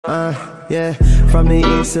Yeah, from the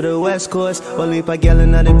east to the west coast, only by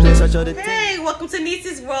yelling at the place I show the. Hey, welcome to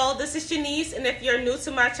Niece's World. This is Shanice, and if you're new to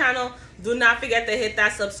my channel, do not forget to hit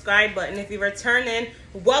that subscribe button. If you're returning,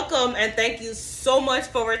 welcome and thank you so much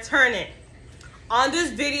for returning. On this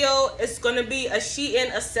video, it's gonna be a Shein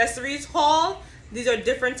accessories haul. These are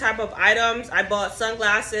different type of items. I bought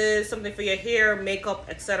sunglasses, something for your hair, makeup,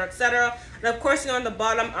 etc, etc. And of course, on the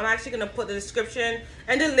bottom, I'm actually gonna put the description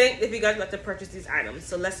and the link if you guys like to purchase these items.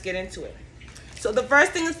 So let's get into it. So the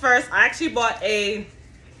first thing is first, I actually bought a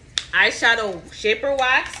eyeshadow shaper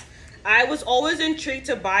wax. I was always intrigued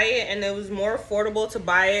to buy it, and it was more affordable to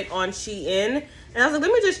buy it on Shein. And I was like,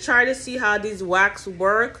 let me just try to see how these wax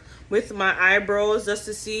work with my eyebrows, just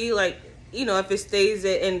to see, like, you know, if it stays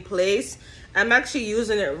in place. I'm actually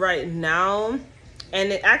using it right now,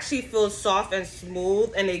 and it actually feels soft and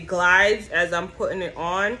smooth, and it glides as I'm putting it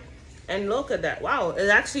on. And look at that. Wow, it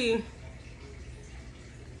actually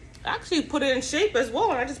put it in shape as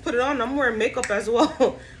well. I just put it on. I'm wearing makeup as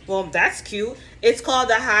well. Well, that's cute. It's called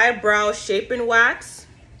the Highbrow Shaping Wax.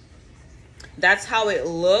 That's how it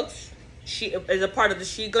looks. She is a part of the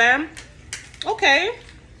SheGlam. Okay.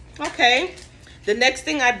 The next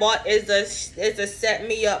thing I bought is a Set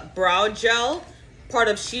Me Up brow gel, part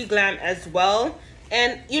of SheGlam as well.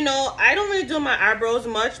 And you know, I don't really do my eyebrows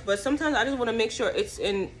much, but sometimes I just want to make sure it's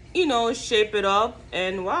in, you know, shape it up.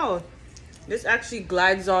 And wow, this actually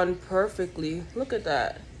glides on perfectly. Look at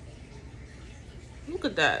that. Look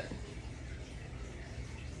at that.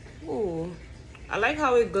 Ooh, I like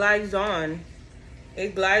how it glides on.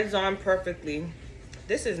 It glides on perfectly.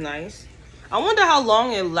 This is nice. I wonder how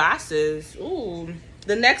long it lasts. Ooh.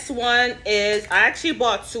 The next one is, I actually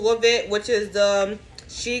bought two of it, which is the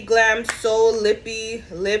SheGlam So Lippy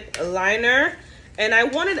Lip Liner. And I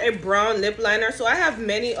wanted a brown lip liner, so I have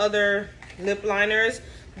many other lip liners,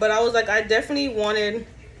 but I was like, I definitely wanted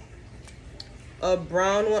a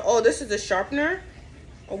brown one. Oh, this is the sharpener?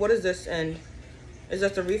 Or what is this end? Is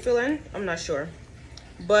that the refill end? I'm not sure.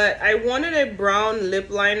 But I wanted a brown lip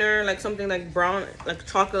liner, like something like brown, like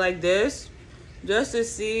chocolate like this, just to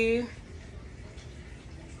see.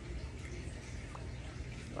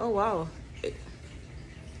 Oh wow.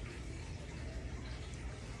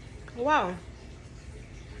 Wow.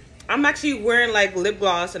 I'm actually wearing like lip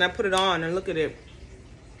gloss, and I put it on, and look at it.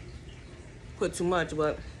 Put too much,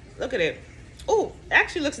 but look at it. Oh, it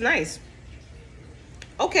actually looks nice.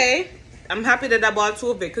 Okay, I'm happy that I bought two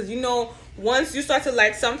of it, because you know, once you start to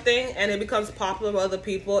like something and it becomes popular with other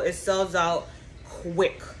people, it sells out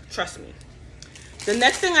quick. Trust me. The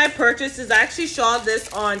next thing I purchased is, I actually saw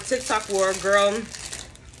this on TikTok where a girl,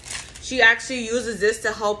 she actually uses this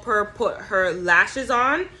to help her put her lashes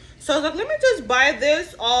on. So I was like, let me just buy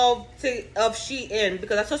this of Shein,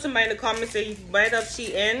 because I saw somebody in the comments say you can buy it off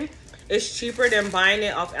Shein. It's cheaper than buying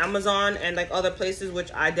it off Amazon and like other places,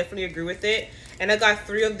 which I definitely agree with it. And I got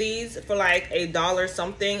 3 of these for like $1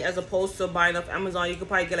 something, as opposed to buying off Amazon. You could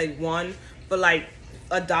probably get like one for like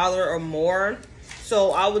 $1 or more.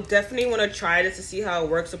 So I would definitely want to try this to see how it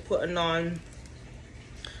works of putting on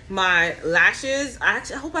my lashes. I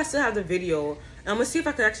hope I still have the video. And I'm gonna see if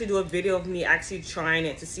I can actually do a video of me actually trying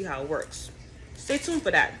it to see how it works. Stay tuned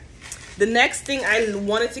for that. The next thing I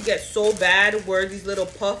wanted to get so bad were these little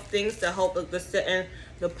puff things to help with the setting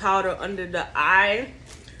the powder under the eye.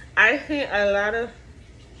 I think a lot of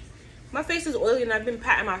my face is oily, and I've been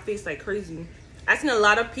patting my face like crazy. I've seen a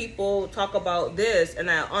lot of people talk about this, and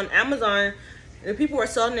on Amazon, the people were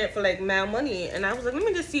selling it for like mad money. And I was like, let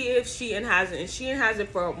me just see if Shein has it. And Shein has it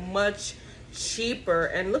for much cheaper.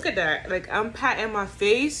 And look at that. Like, I'm patting my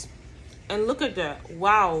face, and look at that.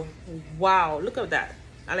 Wow. Look at that.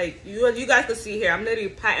 I like, you guys can see here, I'm literally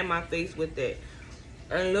patting my face with it,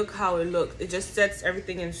 and look how it looks. It just sets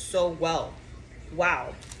everything in so well.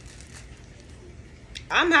 Wow.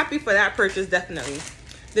 I'm happy for that purchase, definitely.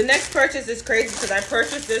 The next purchase is crazy, because I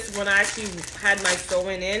purchased this when I actually had my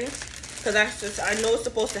sewing in, because I know it's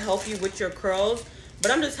supposed to help you with your curls,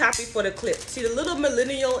 but I'm just happy for the clip. See, the little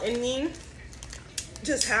millennial in me,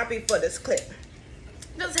 just happy for this clip.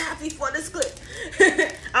 Just happy for this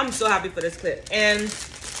clip. I'm so happy for this clip. And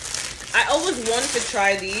I always wanted to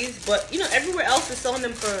try these, but you know, everywhere else is selling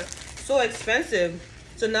them for so expensive.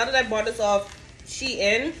 So now that I bought this off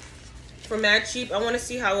Shein for mad cheap, I want to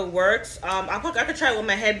see how it works. I could try it with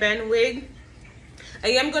my headband wig. I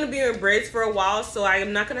am going to be in braids for a while, so I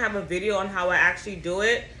am not going to have a video on how I actually do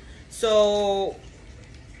it. So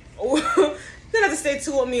you're going to have to stay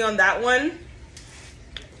tuned with me on that one.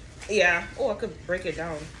 Yeah. Oh, I could break it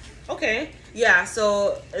down. Okay. Yeah,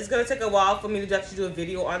 so it's going to take a while for me to actually do a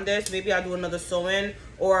video on this. Maybe I'll do another sew-in,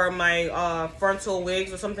 or my frontal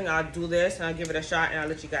wigs or something, I'll do this and I'll give it a shot and I'll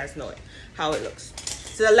let you guys know how it looks.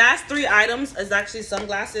 So the last 3 items is actually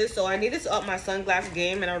sunglasses. So I needed to up my sunglass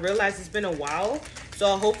game, and I realized it's been a while.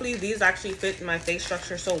 So hopefully these actually fit my face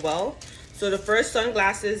structure so well. So the first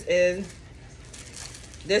sunglasses is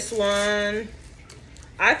this one.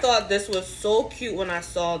 I thought this was so cute when I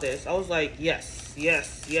saw this. I was like, yes,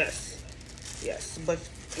 yes, yes, yes. But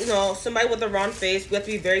you know, somebody with a round face, we have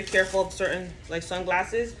to be very careful of certain like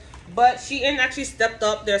sunglasses. But Shein actually stepped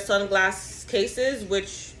up their sunglass cases,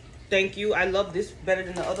 which thank you. I love this better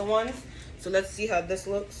than the other ones. So let's see how this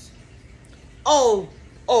looks. Oh,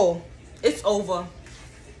 it's over.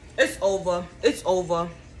 It's over. It's over.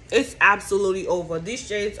 It's absolutely over. These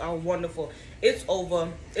shades are wonderful. It's over.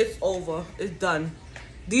 It's over. It's done.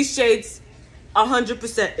 These shades,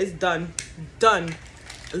 100% is done. Done.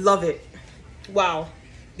 Love it. Wow.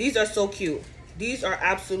 These are so cute. These are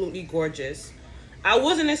absolutely gorgeous. I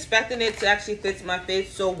wasn't expecting it to actually fit my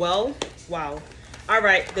face so well. Wow. All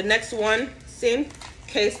right. The next one, same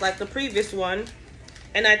case like the previous one.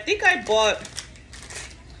 And I think I bought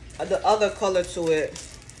the other color to it.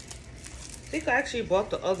 I think I actually bought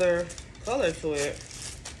the other color to it.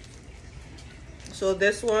 So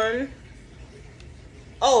this one,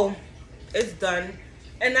 oh, it's done.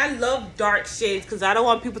 And I love dark shades because I don't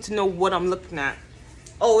want people to know what I'm looking at.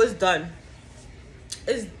 Oh, it's done.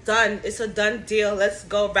 It's done. It's a done deal. Let's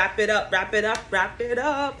go wrap it up, wrap it up, wrap it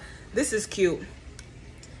up. This is cute.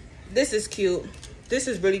 This is cute. This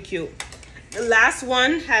is really cute. The last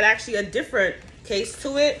one had actually a different case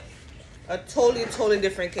to it. A totally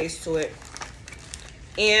different case to it.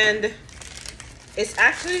 And it's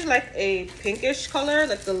actually like a pinkish color,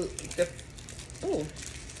 like the oh,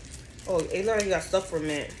 Ayla, you got stuff from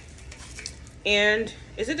it. And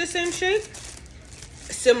is it the same shape?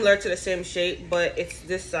 Similar to the same shape, but it's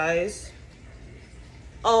this size.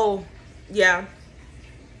 Oh, yeah.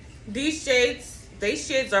 These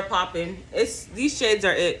shades are popping. These shades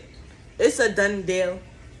are it. It's a done deal.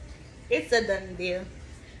 It's a done deal.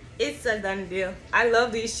 It's a done deal. I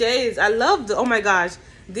love these shades. I love the, oh my gosh.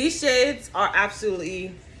 These shades are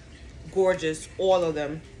absolutely gorgeous. All of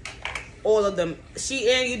them. All of them.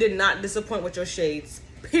 Shein, you did not disappoint with your shades.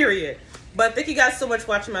 Period. But thank you guys so much for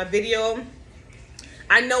watching my video.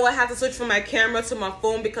 I know I have to switch from my camera to my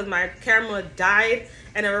phone because my camera died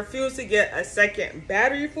and I refuse to get a second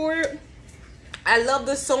battery for it. I love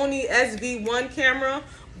the Sony SV1 camera,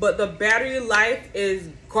 but the battery life is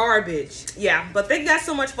garbage. Yeah, but thank you guys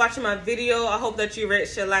so much for watching my video. I hope that you rate,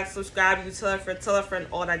 share, like, subscribe, you tell a friend,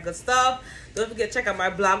 all that good stuff. Don't forget to check out my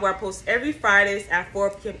blog where I post every Fridays at 4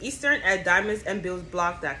 p.m. Eastern at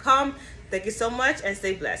diamondsandbillsblog.com. Thank you so much and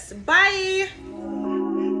stay blessed. Bye.